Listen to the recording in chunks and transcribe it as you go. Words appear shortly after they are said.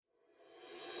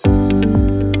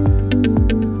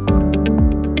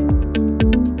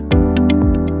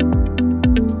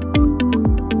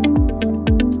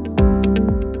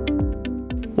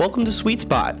Welcome to Sweet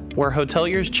Spot, where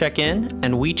hoteliers check in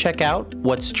and we check out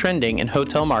what's trending in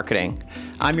hotel marketing.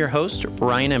 I'm your host,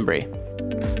 Ryan Embry.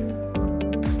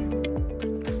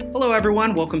 Hello,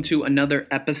 everyone. Welcome to another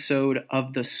episode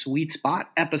of the Sweet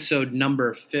Spot, episode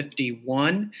number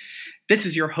 51. This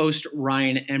is your host,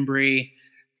 Ryan Embry,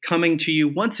 coming to you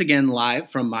once again live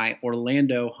from my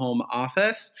Orlando home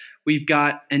office. We've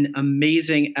got an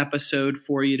amazing episode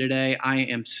for you today. I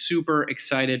am super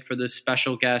excited for this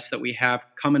special guest that we have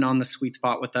coming on the Sweet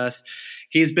Spot with us.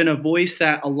 He's been a voice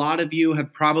that a lot of you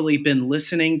have probably been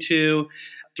listening to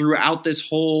throughout this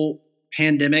whole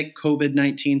pandemic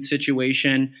COVID-19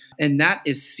 situation, and that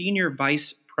is Senior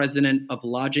Vice President of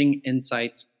Lodging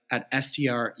Insights at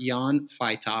STR, Jan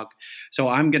Freitag. So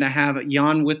I'm going to have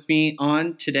Jan with me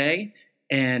on today,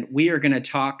 and we are going to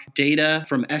talk data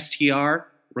from STR,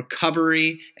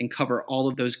 recovery, and cover all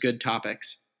of those good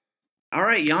topics. All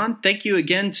right, Jan, thank you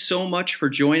again so much for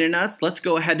joining us. Let's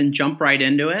go ahead and jump right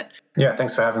into it. Yeah,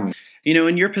 thanks for having me. You know,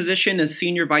 in your position as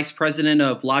Senior Vice President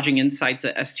of Lodging Insights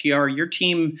at STR, your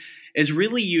team is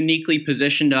really uniquely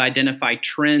positioned to identify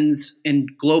trends in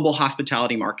global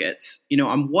hospitality markets. You know,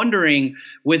 I'm wondering,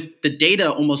 with the data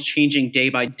almost changing day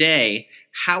by day,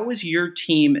 how is your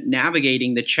team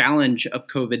navigating the challenge of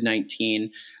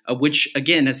COVID-19, which,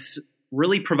 again, has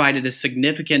really provided a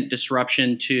significant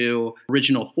disruption to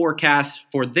original forecasts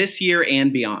for this year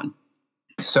and beyond?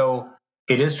 So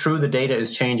it is true the data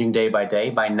is changing day by day.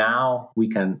 By now, we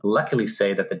can luckily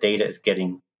say that the data is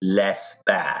getting less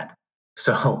bad.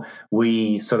 So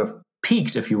we sort of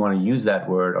peaked, if you want to use that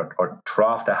word, or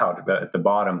troughed out at the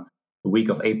bottom the week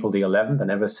of April the 11th.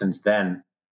 And ever since then,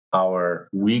 our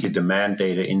weekly demand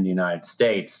data in the United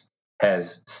States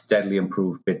has steadily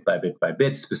improved bit by bit by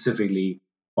bit. Specifically,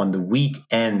 on the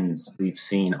weekends, we've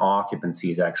seen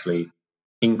occupancies actually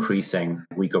increasing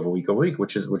week over week over week,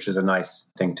 which is a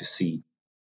nice thing to see.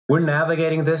 We're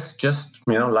navigating this just,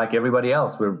 like everybody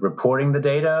else. We're reporting the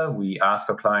data. We ask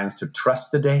our clients to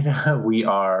trust the data. We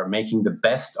are making the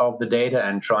best of the data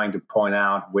and trying to point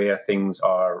out where things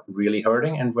are really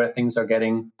hurting and where things are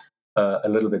getting a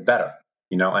little bit better.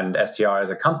 And STR as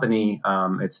a company,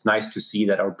 it's nice to see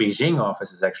that our Beijing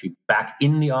office is actually back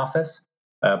in the office,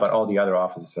 but all the other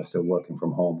offices are still working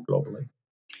from home globally.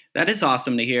 That is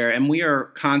awesome to hear. And we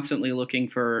are constantly looking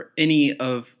for any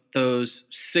of those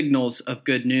signals of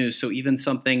good news. So even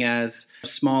something as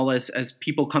small as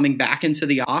people coming back into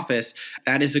the office,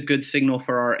 that is a good signal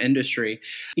for our industry.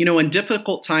 In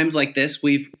difficult times like this,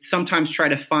 we've sometimes tried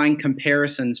to find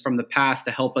comparisons from the past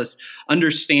to help us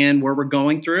understand where we're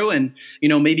going through and,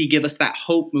 maybe give us that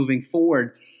hope moving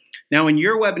forward. Now, in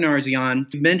your webinars, Jan,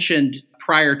 you mentioned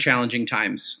prior challenging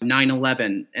times,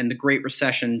 9/11 and the Great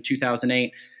Recession,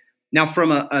 2008. Now,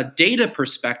 from a data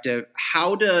perspective,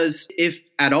 how does, if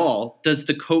at all, does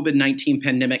the COVID-19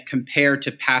 pandemic compare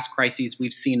to past crises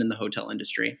we've seen in the hotel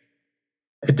industry?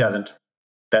 It doesn't.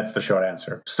 That's the short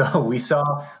answer. So we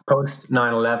saw post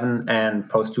 9/11 and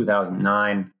post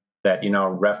 2009 that,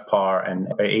 RevPAR and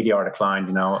ADR declined,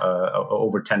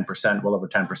 over 10%, well over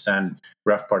 10%.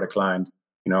 RevPAR declined,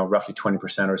 roughly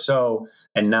 20% or so.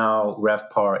 And now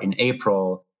RevPAR in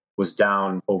April was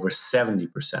down over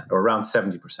 70%, or around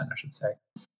 70%, I should say.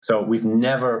 So we've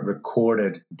never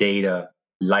recorded data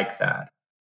like that.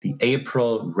 The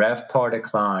April RevPAR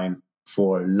decline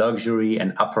for luxury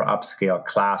and upper upscale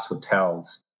class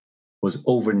hotels was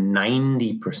over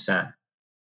 90%.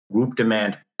 Group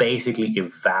demand basically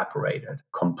evaporated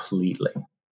completely.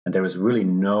 And there was really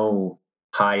no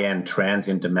high-end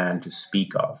transient demand to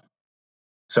speak of.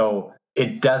 So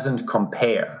it doesn't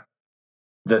compare.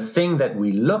 The thing that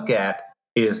we look at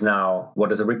is now, what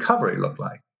does a recovery look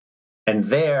like? And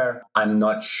there, I'm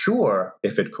not sure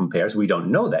if it compares. We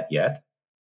don't know that yet.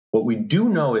 What we do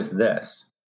know is this: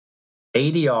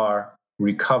 ADR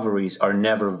recoveries are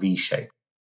never V-shaped.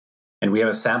 And we have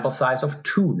a sample size of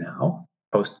 2 now,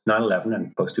 post 9/11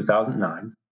 and post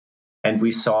 2009. And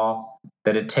we saw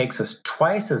that it takes us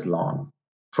twice as long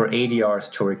for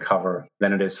ADRs to recover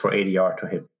than it is for ADR to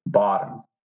hit bottom.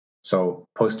 So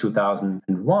post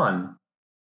 2001,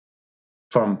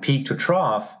 from peak to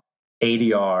trough,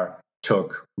 ADR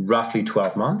took roughly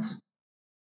 12 months.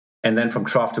 And then from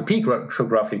trough to peak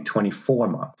took roughly 24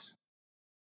 months.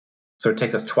 So it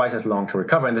takes us twice as long to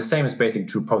recover. And the same is basically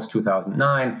true post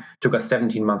 2009. Took us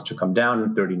 17 months to come down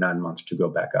and 39 months to go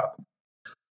back up.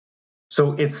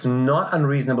 So it's not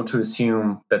unreasonable to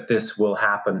assume that this will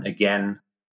happen again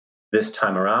this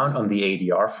time around on the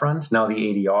ADR front. Now the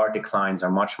ADR declines are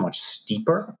much, much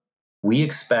steeper. We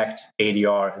expect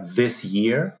ADR this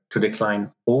year to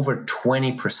decline over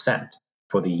 20%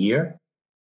 for the year.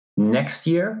 Next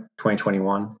year,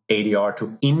 2021, ADR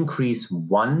to increase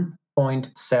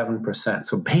 1.7%.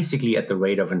 So basically at the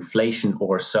rate of inflation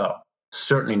or so.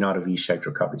 Certainly not a V-shaped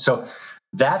recovery. So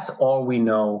that's all we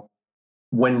know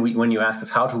when you ask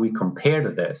us how do we compare to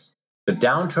this. The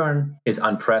downturn is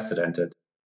unprecedented.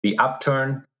 The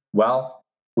upturn, well,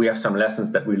 we have some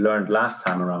lessons that we learned last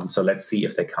time around. So let's see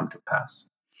if they come to pass.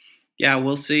 Yeah,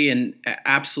 we'll see. And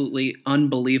absolutely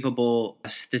unbelievable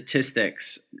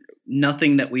statistics.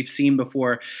 Nothing that we've seen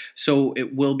before. So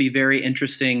it will be very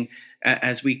interesting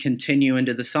as we continue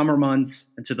into the summer months,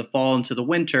 into the fall, into the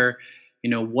winter,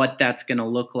 what that's going to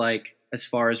look like as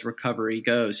far as recovery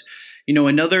goes.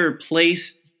 Another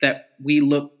place that we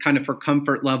look kind of for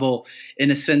comfort level, in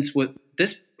a sense, with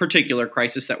this particular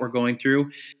crisis that we're going through,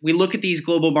 we look at these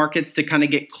global markets to kind of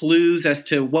get clues as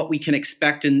to what we can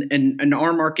expect in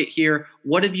our market here.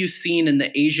 What have you seen in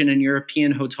the Asian and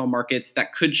European hotel markets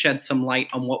that could shed some light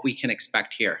on what we can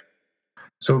expect here?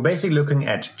 So we're basically looking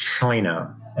at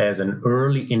China as an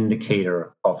early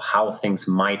indicator of how things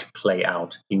might play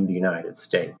out in the United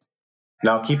States.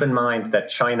 Now, keep in mind that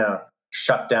China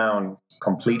shut down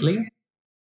completely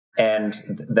and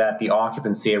that the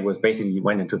occupancy was basically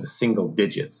went into the single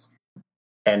digits,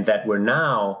 and that we're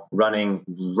now running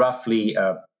roughly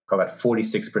call it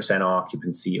 46%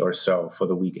 occupancy or so for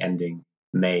the week ending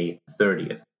May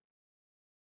 30th.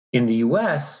 In the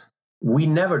US, we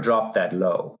never dropped that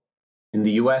low. In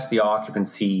the US, the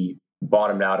occupancy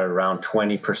bottomed out at around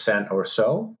 20% or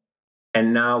so,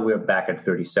 and now we're back at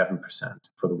 37%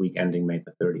 for the week ending May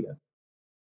the 30th.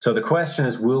 So the question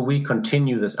is, will we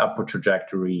continue this upward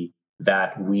trajectory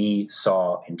that we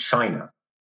saw in China?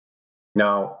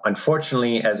 Now,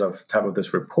 unfortunately, as of time of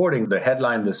this reporting, the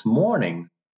headline this morning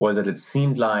was that it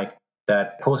seemed like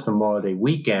that post-Memorial Day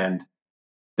weekend,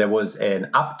 there was an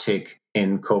uptick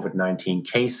in COVID-19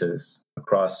 cases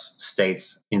across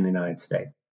states in the United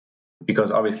States.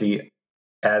 Because obviously,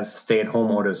 as stay-at-home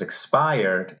orders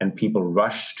expired and people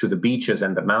rushed to the beaches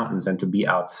and the mountains and to be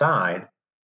outside,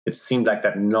 it seemed like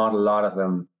that not a lot of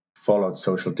them followed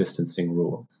social distancing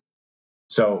rules.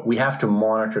 So we have to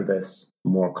monitor this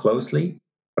more closely,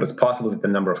 but it's possible that the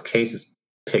number of cases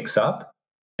picks up.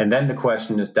 And then the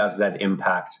question is, does that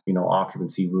impact,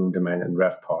 occupancy, room demand, and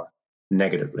RevPAR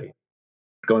negatively?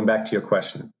 Going back to your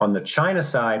question, on the China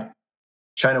side,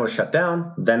 China was shut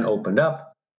down, then opened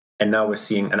up, and now we're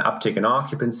seeing an uptick in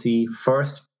occupancy.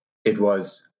 First, it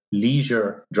was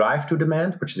leisure drive-to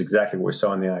demand, which is exactly what we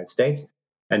saw in the United States.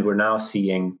 And we're now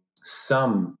seeing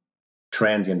some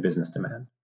transient business demand.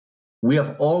 We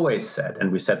have always said, and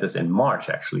we said this in March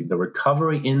actually, the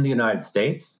recovery in the United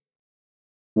States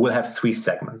will have three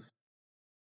segments.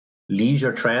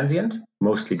 Leisure transient,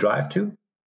 mostly drive-to,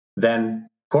 then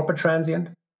corporate transient,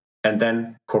 and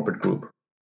then corporate group.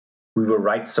 We were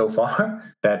right so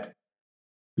far that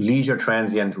leisure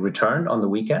transient returned on the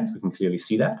weekends. We can clearly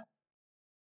see that.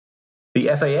 The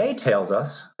FAA tells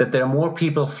us that there are more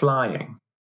people flying.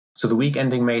 So the week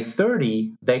ending May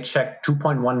 30, they checked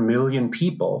 2.1 million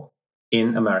people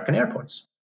in American airports.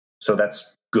 So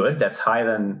that's good. That's higher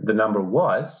than the number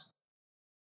was.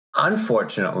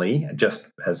 Unfortunately,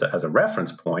 just as a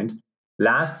reference point,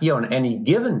 last year on any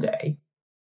given day,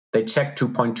 they checked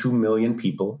 2.2 million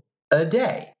people a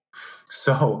day.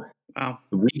 So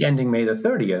the week ending May the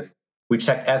 30th, we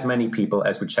checked as many people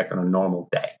as we checked on a normal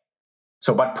day.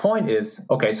 So, but point is,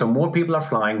 okay, so more people are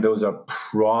flying. Those are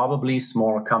probably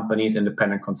smaller companies,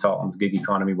 independent consultants, gig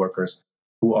economy workers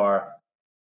who are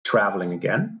traveling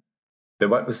again. There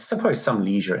was probably some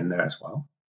leisure in there as well.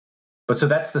 But so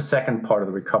that's the second part of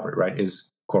the recovery, right,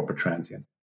 is corporate transient.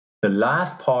 The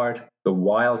last part, the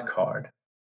wild card,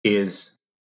 is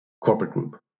corporate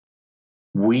group.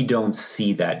 We don't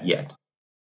see that yet.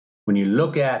 When you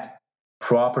look at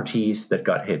properties that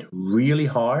got hit really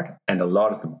hard and a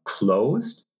lot of them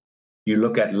closed, you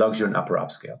look at luxury and upper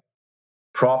upscale.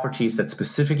 Properties that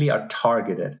specifically are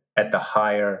targeted at the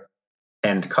higher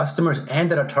end customers and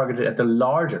that are targeted at the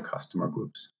larger customer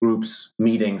groups,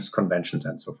 meetings, conventions,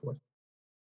 and so forth.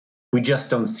 We just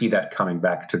don't see that coming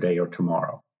back today or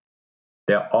tomorrow.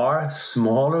 There are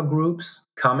smaller groups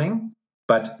coming,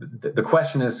 but the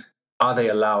question is, are they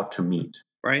allowed to meet?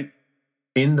 Right.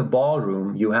 In the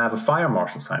ballroom, you have a fire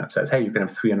marshal sign that says, hey, you can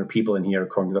have 300 people in here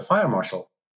according to the fire marshal.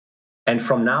 And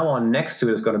from now on, next to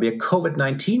it is going to be a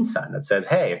COVID-19 sign that says,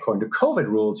 hey, according to COVID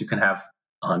rules, you can have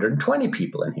 120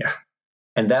 people in here.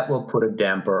 And that will put a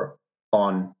damper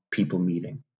on people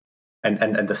meeting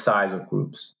and the size of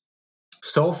groups.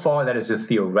 So far, that is a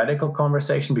theoretical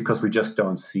conversation because we just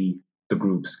don't see the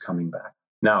groups coming back.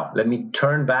 Now, let me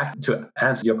turn back to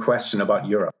answer your question about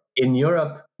Europe. In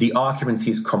Europe, the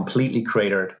occupancy is completely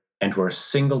cratered and were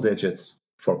single digits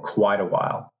for quite a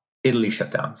while. Italy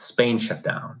shut down, Spain shut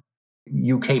down,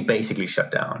 UK basically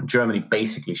shut down, Germany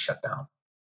basically shut down,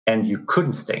 and you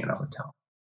couldn't stay in a hotel.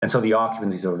 And so the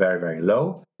occupancies are very, very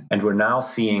low. And we're now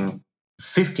seeing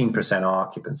 15%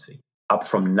 occupancy, up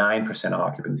from 9%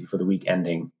 occupancy for the week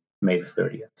ending May the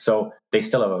 30th. So they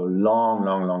still have a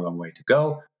long way to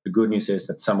go. The good news is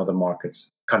that some of the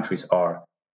countries are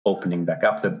opening back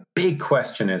up. The big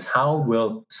question is, how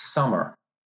will summer,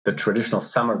 the traditional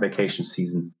summer vacation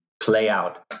season, play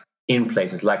out in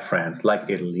places like France, like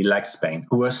Italy, like Spain,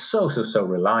 who are so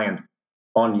reliant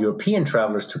on European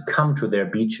travelers to come to their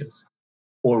beaches?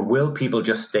 Or will people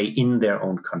just stay in their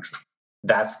own country?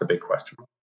 That's the big question.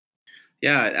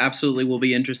 Yeah, it absolutely will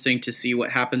be interesting to see what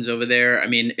happens over there. I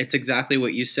mean, it's exactly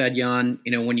what you said, Jan.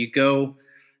 You know, when you go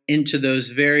into those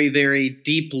very, very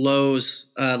deep lows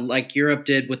like Europe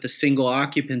did with the single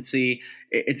occupancy,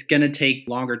 it's going to take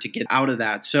longer to get out of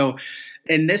that. So,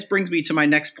 and this brings me to my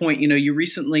next point. You know, you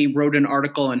recently wrote an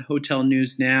article in Hotel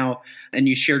News Now, and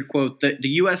you shared, quote, the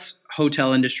U.S.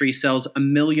 hotel industry sells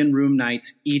 1 million room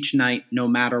nights each night, no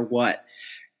matter what.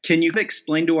 Can you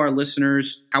explain to our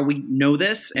listeners how we know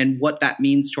this and what that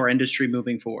means to our industry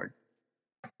moving forward?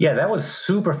 Yeah, that was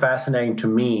super fascinating to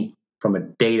me from a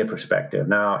data perspective.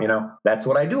 Now, you know, that's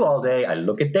what I do all day. I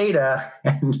look at data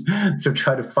and to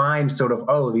try to find sort of,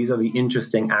 oh, these are the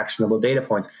interesting, actionable data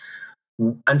points.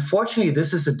 Unfortunately,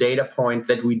 this is a data point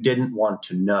that we didn't want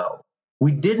to know.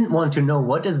 We didn't want to know,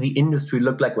 what does the industry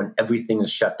look like when everything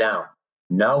is shut down?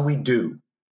 Now we do.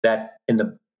 That in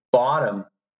the bottom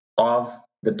of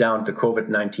the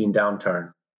COVID-19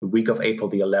 downturn, the week of April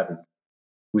the 11th,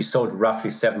 we sold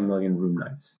roughly 7 million room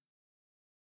nights.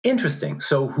 Interesting.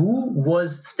 So who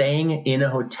was staying in a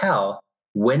hotel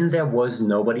when there was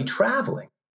nobody traveling,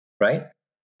 right?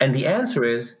 And the answer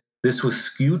is, this was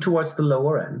skewed towards the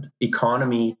lower end.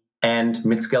 Economy and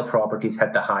mid-scale properties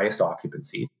had the highest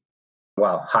occupancy.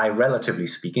 Well, high relatively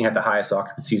speaking, had the highest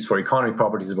occupancies. For economy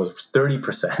properties, it was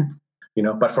 30%,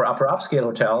 but for upper upscale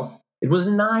hotels, it was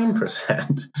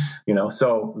 9%,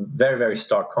 so very, very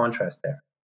stark contrast there.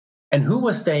 And who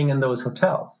was staying in those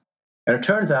hotels? And it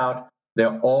turns out there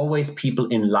are always people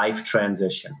in life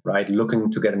transition, right? Looking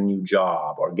to get a new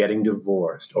job or getting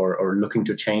divorced or looking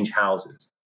to change houses.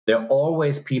 There are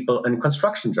always people in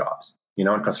construction jobs,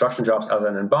 and construction jobs other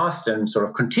than in Boston sort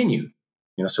of continue,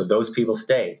 so those people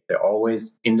stay. There are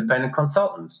always independent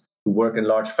consultants who work in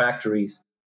large factories,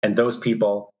 and those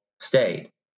people stayed.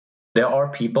 There are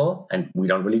people, and we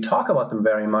don't really talk about them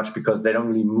very much because they don't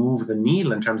really move the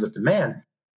needle in terms of demand,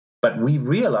 but we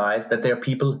realize that there are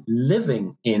people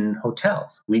living in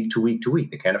hotels week to week to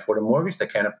week. They can't afford a mortgage, they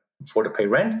can't afford to pay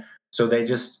rent, so they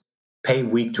just pay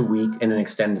week to week in an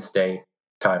extended stay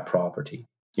type property.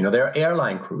 There are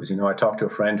airline crews. I talked to a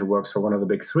friend who works for one of the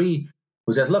big three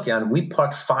who says, look, Jan, we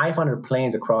parked 500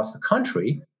 planes across the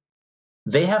country.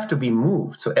 They have to be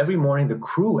moved. So every morning the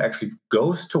crew actually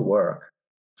goes to work,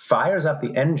 fires up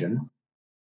the engine,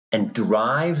 and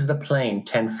drives the plane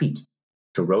 10 feet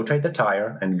to rotate the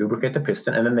tire and lubricate the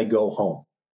piston, and then they go home.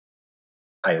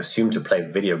 I assume to play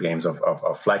video games of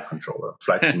flight control or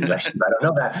flight simulation. I don't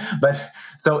know that. But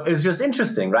so it's just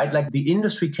interesting, right? Like the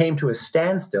industry came to a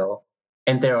standstill,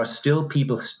 and there are still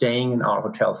people staying in our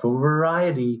hotels for a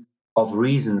variety of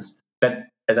reasons that,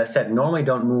 as I said, normally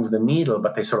don't move the needle,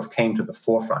 but they sort of came to the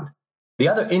forefront. The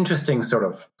other interesting sort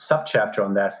of subchapter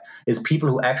on this is people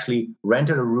who actually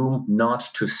rented a room not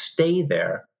to stay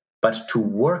there, but to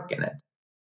work in it.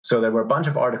 So there were a bunch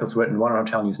of articles written, one on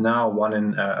Hotel News Now, one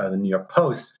in the New York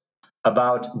Post,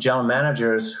 about general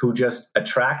managers who just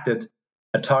attracted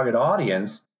a target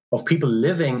audience of people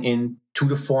living in 2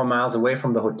 to 4 miles away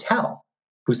from the hotel,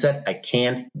 who said, I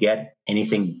can't get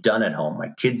anything done at home. My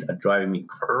kids are driving me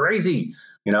crazy.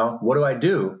 What do I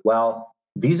do? Well,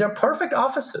 these are perfect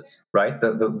offices, right?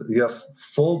 You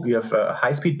have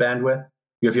high-speed bandwidth,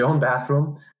 you have your own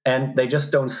bathroom, and they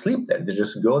just don't sleep there. They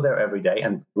just go there every day,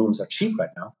 and rooms are cheap right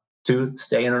now to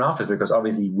stay in an office because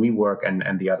obviously WeWork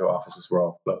and the other offices were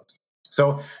all closed.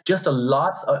 So just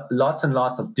lots and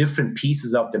lots of different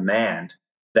pieces of demand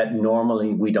that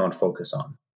normally we don't focus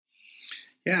on.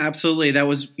 Yeah, absolutely. That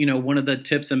was, one of the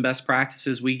tips and best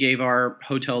practices we gave our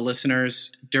hotel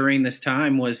listeners during this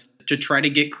time was to try to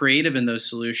get creative in those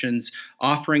solutions,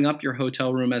 offering up your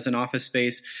hotel room as an office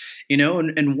space,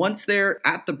 and once they're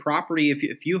at the property,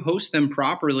 if you host them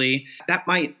properly, that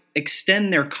might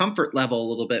extend their comfort level a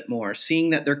little bit more,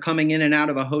 seeing that they're coming in and out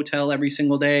of a hotel every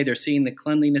single day. They're seeing the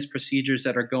cleanliness procedures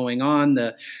that are going on,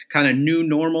 the kind of new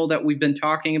normal that we've been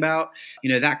talking about.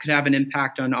 That could have an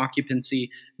impact on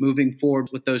occupancy moving forward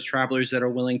with those travelers that are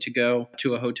willing to go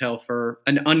to a hotel for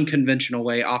an unconventional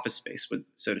way, office space,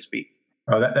 so to speak.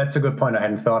 Oh, that's a good point. I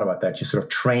hadn't thought about that. You're sort of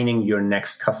training your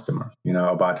next customer,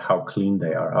 about how clean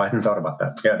they are. I hadn't thought about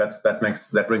that. Yeah,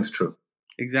 that rings true.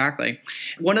 Exactly.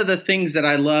 One of the things that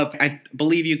I love, I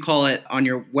believe you call it on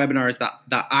your webinars,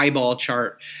 the eyeball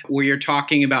chart, where you're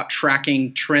talking about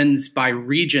tracking trends by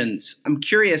regions. I'm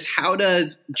curious, how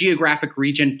does geographic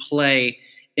region play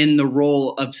in the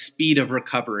role of speed of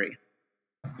recovery?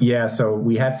 Yeah, so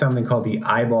we had something called the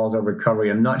eyeballs of recovery.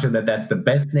 I'm not sure that that's the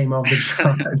best name of the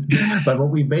chart, but what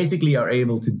we basically are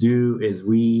able to do is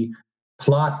we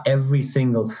plot every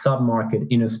single submarket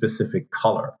in a specific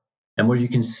color. And where you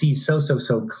can see so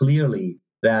clearly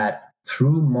that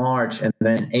through March and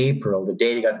then April, the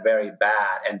data got very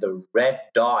bad and the red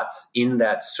dots in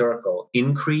that circle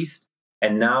increased.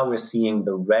 And now we're seeing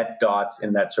the red dots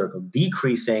in that circle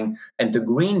decreasing and the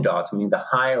green dots, meaning the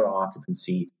higher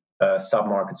occupancy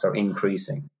submarkets, are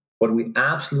increasing. What we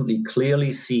absolutely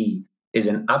clearly see is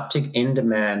an uptick in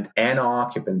demand and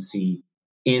occupancy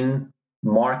in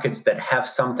markets that have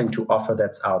something to offer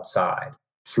that's outside.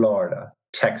 Florida,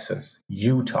 Texas,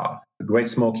 Utah, the Great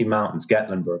Smoky Mountains,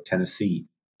 Gatlinburg, Tennessee.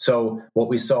 So what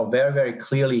we saw very, very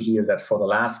clearly here that for the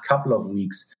last couple of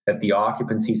weeks that the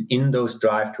occupancies in those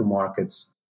drive-to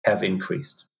markets have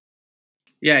increased.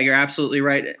 Yeah, you're absolutely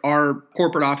right. Our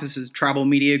corporate office is Travel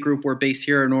Media Group. We're based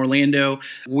here in Orlando.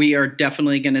 We are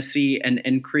definitely going to see an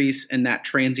increase in that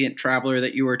transient traveler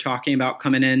that you were talking about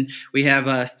coming in. We have,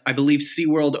 I believe,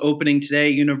 SeaWorld opening today,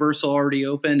 Universal already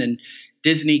open, and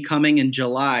Disney coming in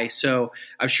July. So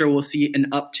I'm sure we'll see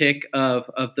an uptick of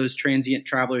those transient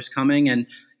travelers coming. And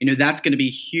that's going to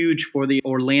be huge for the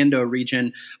Orlando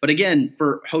region. But again,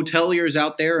 for hoteliers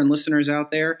out there and listeners out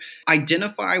there,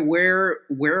 identify where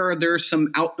are there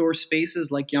some outdoor spaces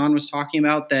like Jan was talking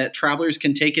about that travelers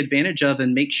can take advantage of,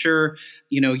 and make sure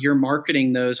you're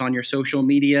marketing those on your social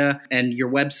media and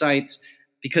your websites,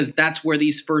 because that's where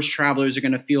these first travelers are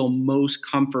going to feel most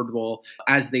comfortable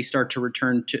as they start to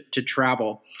return to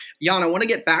travel. Jan, I want to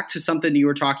get back to something you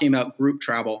were talking about, group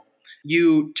travel.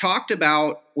 You talked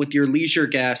about with your leisure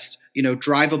guests,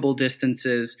 drivable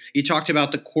distances. You talked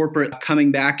about the corporate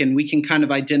coming back, and we can kind of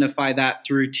identify that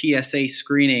through TSA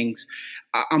screenings.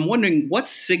 I'm wondering, what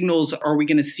signals are we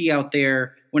going to see out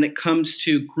there when it comes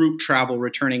to group travel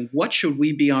returning? What should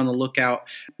we be on the lookout,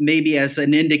 maybe as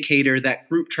an indicator that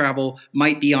group travel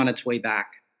might be on its way back?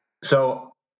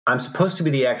 So I'm supposed to be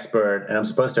the expert, and I'm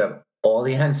supposed to have all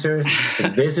the answers.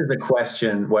 This is a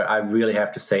question where I really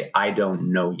have to say I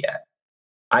don't know yet.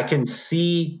 I can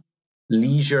see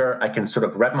leisure. I can sort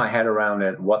of wrap my head around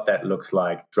it, what that looks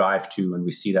like, drive to, and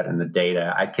we see that in the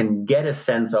data. I can get a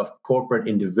sense of corporate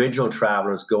individual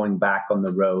travelers going back on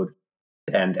the road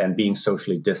and being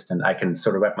socially distant. I can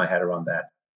sort of wrap my head around that.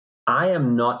 I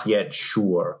am not yet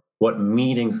sure what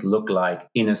meetings look like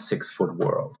in a 6-foot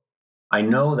world. I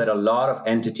know that a lot of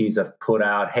entities have put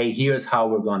out, hey, here's how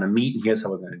we're going to meet, and here's how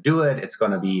we're going to do it. It's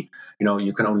going to be,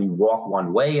 you can only walk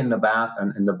one way in the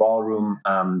ballroom.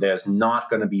 There's not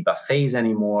going to be buffets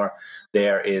anymore.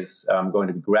 There is going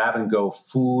to be grab and go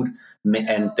food,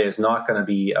 and there's not going to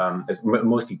be, it's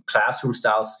mostly classroom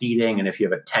style seating. And if you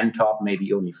have a tent top,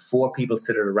 maybe only 4 people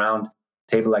sit around a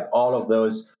table. Like, all of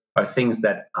those are things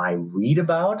that I read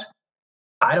about.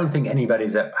 I don't think anybody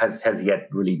has yet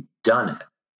really done it.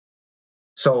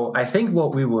 So I think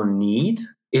what we will need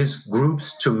is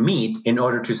groups to meet in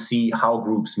order to see how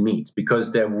groups meet,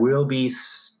 because there will be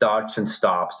starts and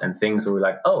stops and things where we're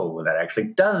like, oh, well, that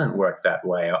actually doesn't work that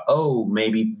way. Or, oh,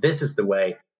 maybe this is the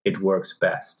way it works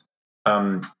best.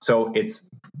 So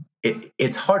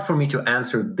it's hard for me to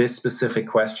answer this specific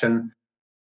question.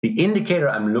 The indicator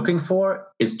I'm looking for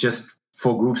is just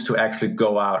for groups to actually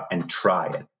go out and try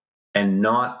it and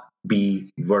not be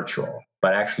virtual,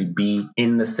 but actually be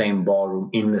in the same ballroom,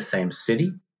 in the same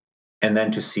city, and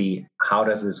then to see how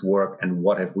does this work and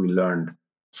what have we learned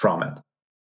from it.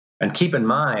 And keep in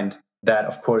mind that,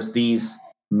 of course, these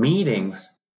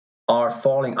meetings are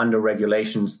falling under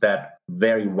regulations that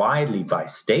vary widely by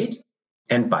state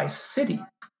and by city.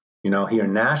 Here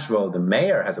in Nashville, the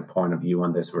mayor has a point of view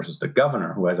on this versus the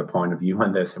governor, who has a point of view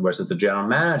on this, versus the general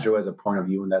manager, who has a point of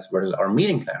view on this, versus our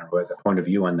meeting planner, who has a point of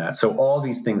view on that. So all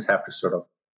these things have to sort of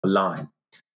align.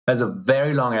 That's a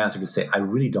very long answer to say I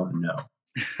really don't know.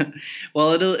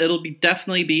 Well, it'll be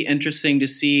definitely be interesting to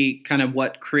see kind of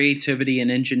what creativity and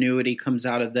ingenuity comes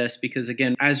out of this, because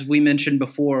again, as we mentioned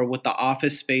before, with the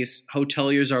office space,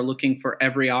 hoteliers are looking for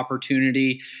every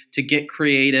opportunity to get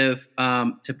creative,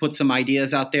 to put some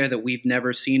ideas out there that we've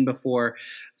never seen before.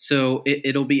 So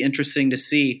it'll be interesting to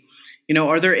see.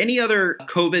 Are there any other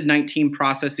COVID-19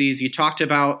 processes? You talked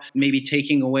about maybe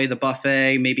taking away the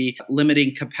buffet, maybe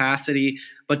limiting capacity,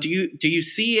 but do you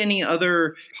see any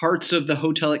other parts of the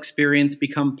hotel experience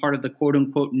become part of the quote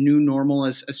unquote new normal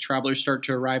as travelers start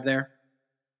to arrive there?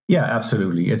 Yeah,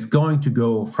 absolutely. It's going to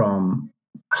go from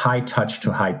high touch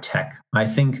to high tech. I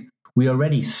think we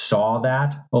already saw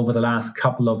that over the last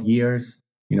couple of years.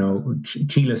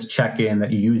 Keyless check-in,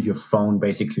 that you use your phone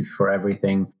basically for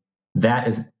everything. That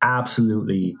is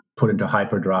absolutely put into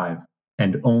hyperdrive,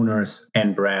 and owners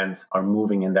and brands are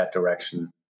moving in that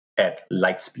direction at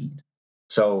light speed.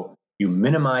 So you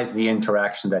minimize the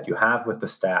interaction that you have with the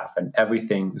staff, and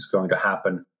everything is going to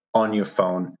happen on your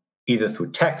phone, either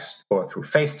through text or through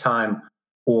FaceTime,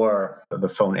 or the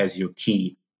phone as your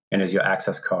key and as your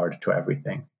access card to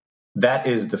everything. That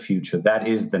is the future. That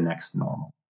is the next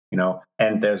normal,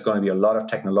 and there's going to be a lot of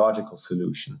technological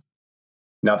solution.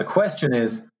 Now, the question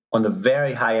is, on the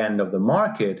very high end of the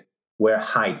market, where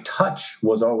high touch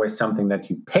was always something that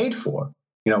you paid for,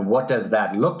 what does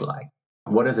that look like?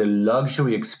 What does a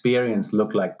luxury experience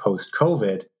look like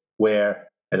post-COVID, where,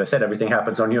 as I said, everything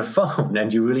happens on your phone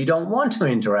and you really don't want to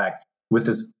interact with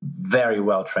this very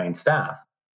well-trained staff?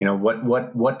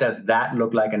 What does that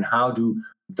look like, and how do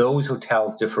those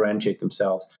hotels differentiate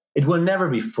themselves? It will never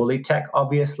be fully tech,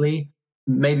 obviously,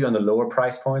 maybe on the lower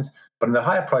price points, but in the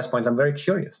higher price points, I'm very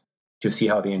curious to see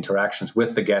how the interactions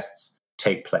with the guests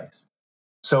take place.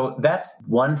 So that's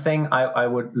one thing I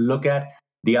would look at.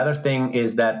 The other thing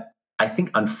is that I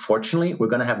think, unfortunately, we're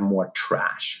going to have more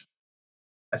trash.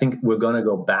 I think we're going to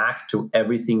go back to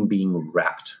everything being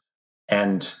wrapped.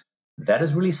 And that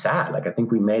is really sad. Like, I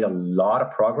think we made a lot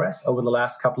of progress over the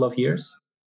last couple of years,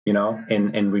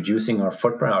 in reducing our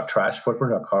footprint, our trash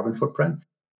footprint, our carbon footprint.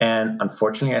 And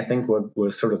unfortunately, I think we're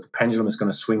sort of, the pendulum is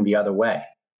going to swing the other way,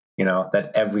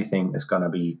 that everything is going to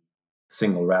be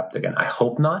single wrapped again. I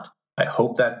hope not. I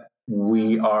hope that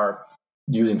we are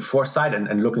using foresight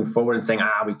and looking forward and saying,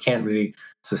 we can't really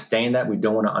sustain that. We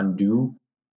don't want to undo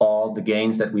all the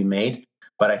gains that we made.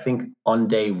 But I think on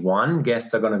day one,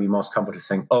 guests are going to be most comfortable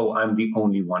saying, I'm the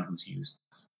only one who's used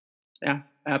this. Yeah,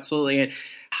 absolutely.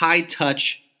 High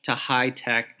touch to high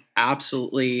tech.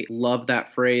 Absolutely love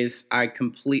that phrase. I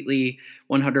completely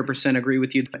 100% agree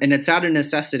with you. And it's out of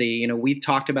necessity. We've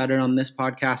talked about it on this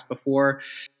podcast before.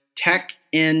 Tech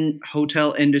in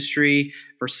hotel industry,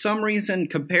 for some reason,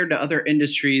 compared to other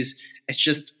industries, it's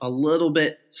just a little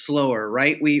bit slower,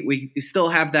 right? We still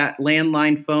have that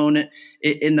landline phone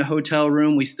in the hotel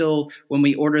room. We still, when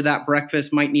we order that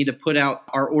breakfast, might need to put out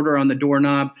our order on the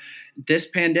doorknob. This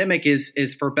pandemic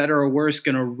is for better or worse,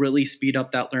 going to really speed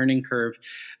up that learning curve.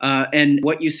 And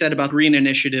what you said about green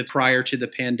initiative prior to the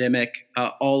pandemic,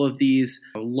 all of these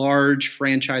large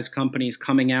franchise companies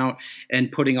coming out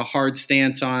and putting a hard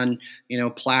stance on,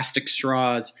 plastic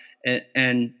straws,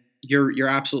 and you're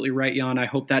absolutely right, Jan. I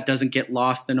hope that doesn't get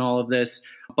lost in all of this.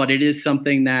 But it is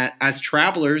something that, as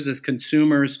travelers, as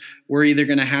consumers, we're either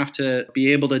going to have to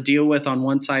be able to deal with on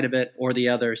one side of it or the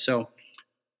other. So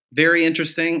very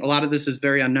interesting. A lot of this is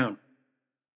very unknown.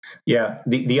 Yeah.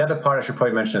 The other part I should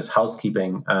probably mention is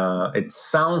housekeeping. It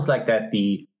sounds like that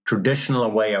the traditional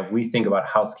way of we think about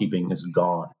housekeeping is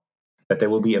gone, that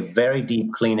there will be a very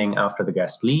deep cleaning after the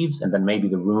guest leaves, and then maybe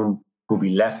the room will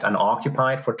be left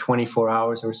unoccupied for 24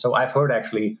 hours or so. I've heard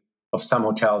actually of some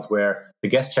hotels where the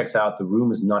guest checks out, the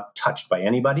room is not touched by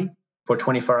anybody for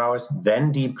 24 hours,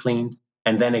 then deep cleaned,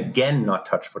 and then again not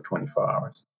touched for 24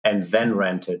 hours, and then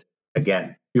rented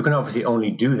again. You can obviously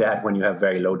only do that when you have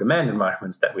very low demand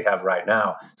environments that we have right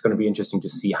now. It's going to be interesting to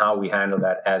see how we handle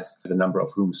that as the number of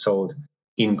rooms sold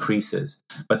increases.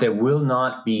 But there will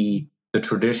not be the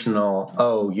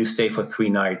traditional, you stay for 3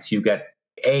 nights, you get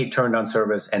A, turned on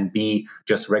service, and B,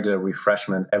 just regular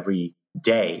refreshment every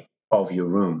day of your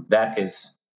room. That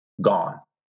is gone,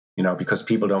 because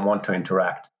people don't want to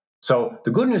interact. So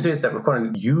the good news is that we're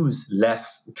going to use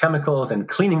less chemicals and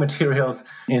cleaning materials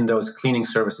in those cleaning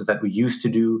services that we used to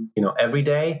do, every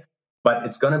day. But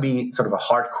it's going to be sort of a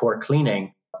hardcore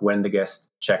cleaning when the guest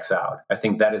checks out. I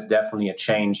think that is definitely a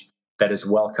change that is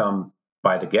welcome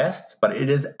by the guests, but it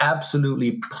is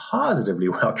absolutely positively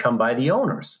welcome by the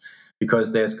owners,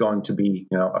 because there's going to be,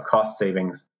 a cost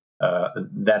savings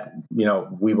that,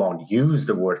 we won't use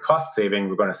the word cost saving.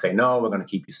 We're going to say, no, we're going to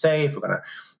keep you safe. We're going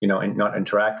to, not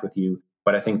interact with you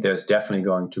But I think there's definitely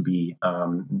going to be,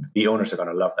 the owners are going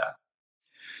to love that.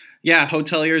 Yeah,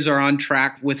 hoteliers are on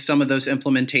track with some of those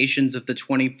implementations of the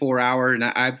 24-hour, and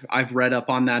I've read up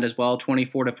on that as well,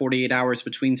 24 to 48 hours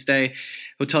between stay.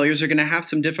 Hoteliers are going to have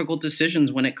some difficult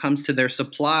decisions when it comes to their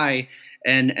supply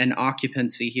and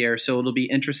occupancy here. So it'll be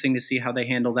interesting to see how they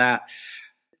handle that.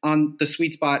 On the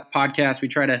Sweet Spot podcast, we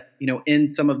try to,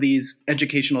 end some of these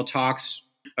educational talks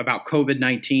about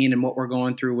COVID-19 and what we're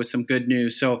going through with some good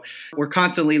news. So we're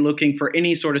constantly looking for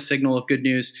any sort of signal of good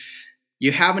news.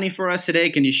 You have any for us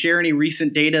today? Can you share any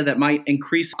recent data that might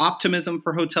increase optimism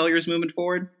for hoteliers moving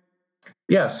forward?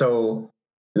 Yeah, so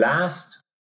last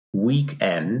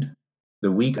weekend,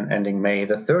 the week ending May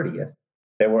the 30th,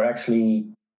 there were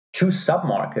actually 2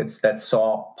 submarkets that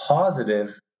saw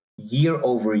positive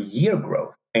year-over-year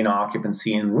growth in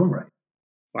occupancy and room rate.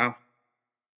 Wow.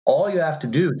 All you have to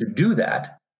do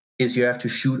that is you have to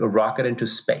shoot a rocket into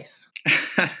space.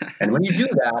 And when you do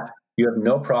that, you have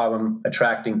no problem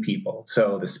attracting people.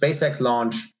 So the SpaceX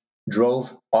launch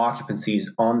drove occupancies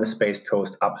on the Space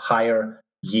Coast up higher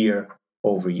year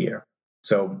over year.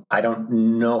 So I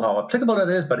don't know how applicable that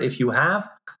is, but if you have,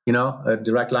 a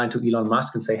direct line to Elon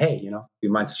Musk and say, hey,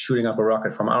 you mind shooting up a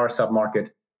rocket from our submarket,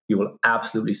 you will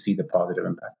absolutely see the positive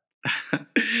impact.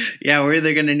 Yeah, we're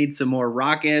either going to need some more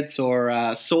rockets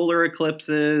or solar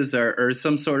eclipses or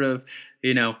some sort of,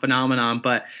 phenomenon.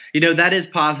 But, that is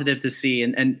positive to see.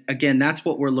 And again, that's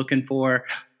what we're looking for.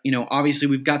 Obviously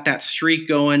we've got that streak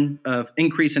going of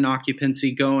increase in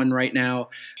occupancy going right now.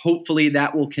 Hopefully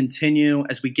that will continue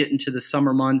as we get into the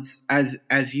summer months. As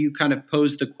you kind of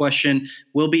posed the question,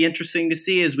 will be interesting to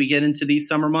see as we get into these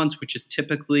summer months, which is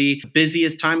typically the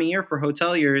busiest time of year for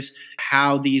hoteliers,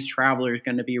 how these travelers are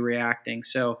going to be reacting.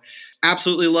 So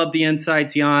absolutely love the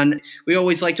insights, Jan. We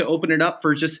always like to open it up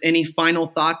for just any final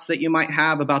thoughts that you might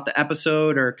have about the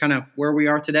episode or kind of where we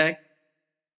are today.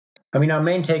 Our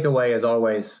main takeaway is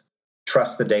always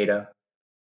trust the data.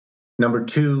 Number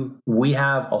 2, we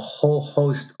have a whole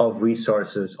host of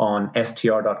resources on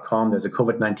str.com. There's a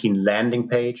COVID-19 landing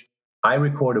page. I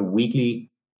record a weekly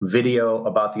video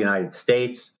about the United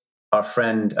States. Our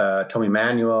friend Tommy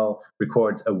Manuel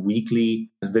records a weekly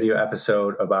video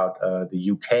episode about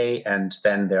the UK. And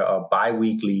then there are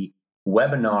bi-weekly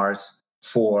webinars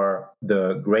for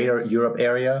the greater Europe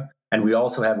area. And we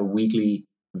also have a weekly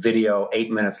video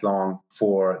 8 minutes long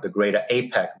for the greater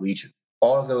APAC region.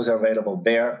 All of those are available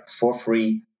there for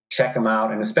free. Check them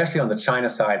out. And especially on the China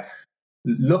side,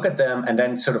 look at them and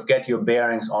then sort of get your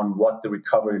bearings on what the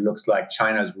recovery looks like.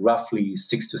 China is roughly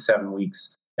 6 to 7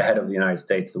 weeks ahead of the United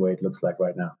States, the way it looks like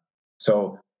right now.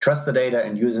 So trust the data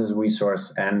and use it as a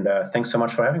resource. And thanks so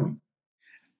much for having me.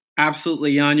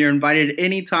 Absolutely, Jan. You're invited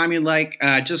anytime you like.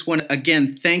 Just want to,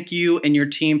 again, thank you and your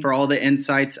team for all the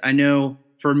insights. I know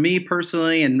for me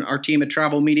personally and our team at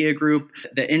Travel Media Group,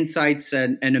 the insights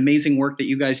and amazing work that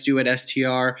you guys do at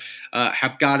STR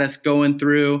have got us going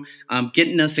through,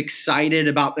 getting us excited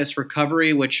about this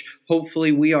recovery, which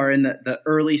hopefully we are in the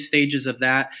early stages of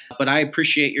that. But I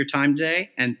appreciate your time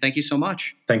today, and thank you so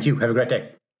much. Thank you. Have a great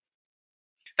day.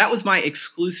 That was my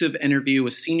exclusive interview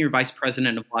with Senior Vice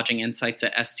President of Lodging Insights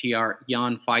at STR,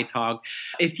 Jan Feitag.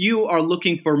 If you are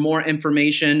looking for more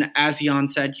information, as Jan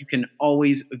said, you can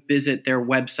always visit their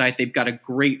website. They've got a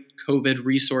great COVID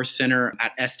resource center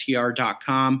at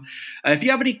str.com. If you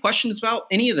have any questions about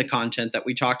any of the content that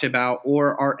we talked about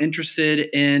or are interested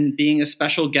in being a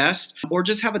special guest or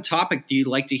just have a topic that you'd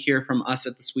like to hear from us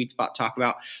at the Sweet Spot talk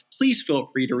about, please feel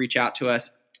free to reach out to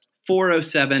us.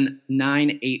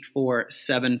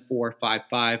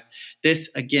 407-984-7455. This,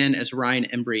 again, is Ryan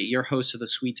Embry, your host of The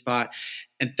Sweet Spot.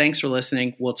 And thanks for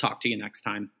listening. We'll talk to you next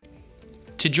time.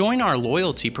 To join our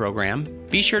loyalty program,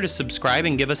 be sure to subscribe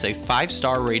and give us a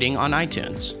 5-star rating on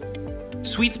iTunes.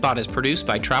 Sweet Spot is produced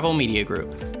by Travel Media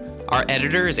Group. Our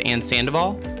editor is Ann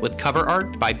Sandoval, with cover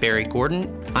art by Barry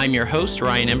Gordon. I'm your host,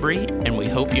 Ryan Embry, and we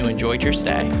hope you enjoyed your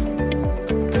stay.